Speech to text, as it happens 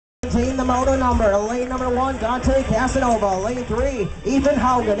19, the moto number. Lane number 1, Dante Casanova. Lane 3, Ethan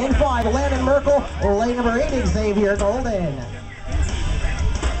Haugen. In 5, Landon Merkel. Lane number 8, Xavier Golden.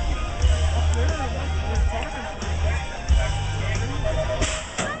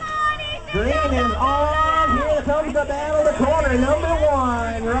 Green is on. Here comes the battle of the corner. Number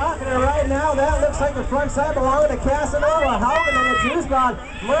 1, rocking it right now. That looks like the front side belonging to Casanova. Haugen in the 2 spot.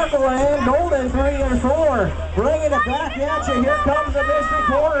 Merkel and Golden 3 and 4. Bringing it back at you. Here comes the mystery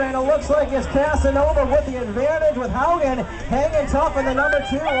corner, and it looks like it's Casanova with the advantage, with Haugen hanging tough in the number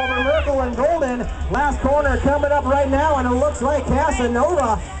 2 over Merkel and Golden. Last corner coming up right now, and it looks like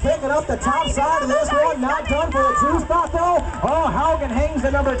Casanova picking up the top side of this one. Not done for the 2 spot though. Oh, Haugen hangs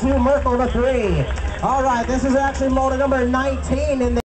the number 2, Merkel the 3. All right, this is actually motor number 19 in the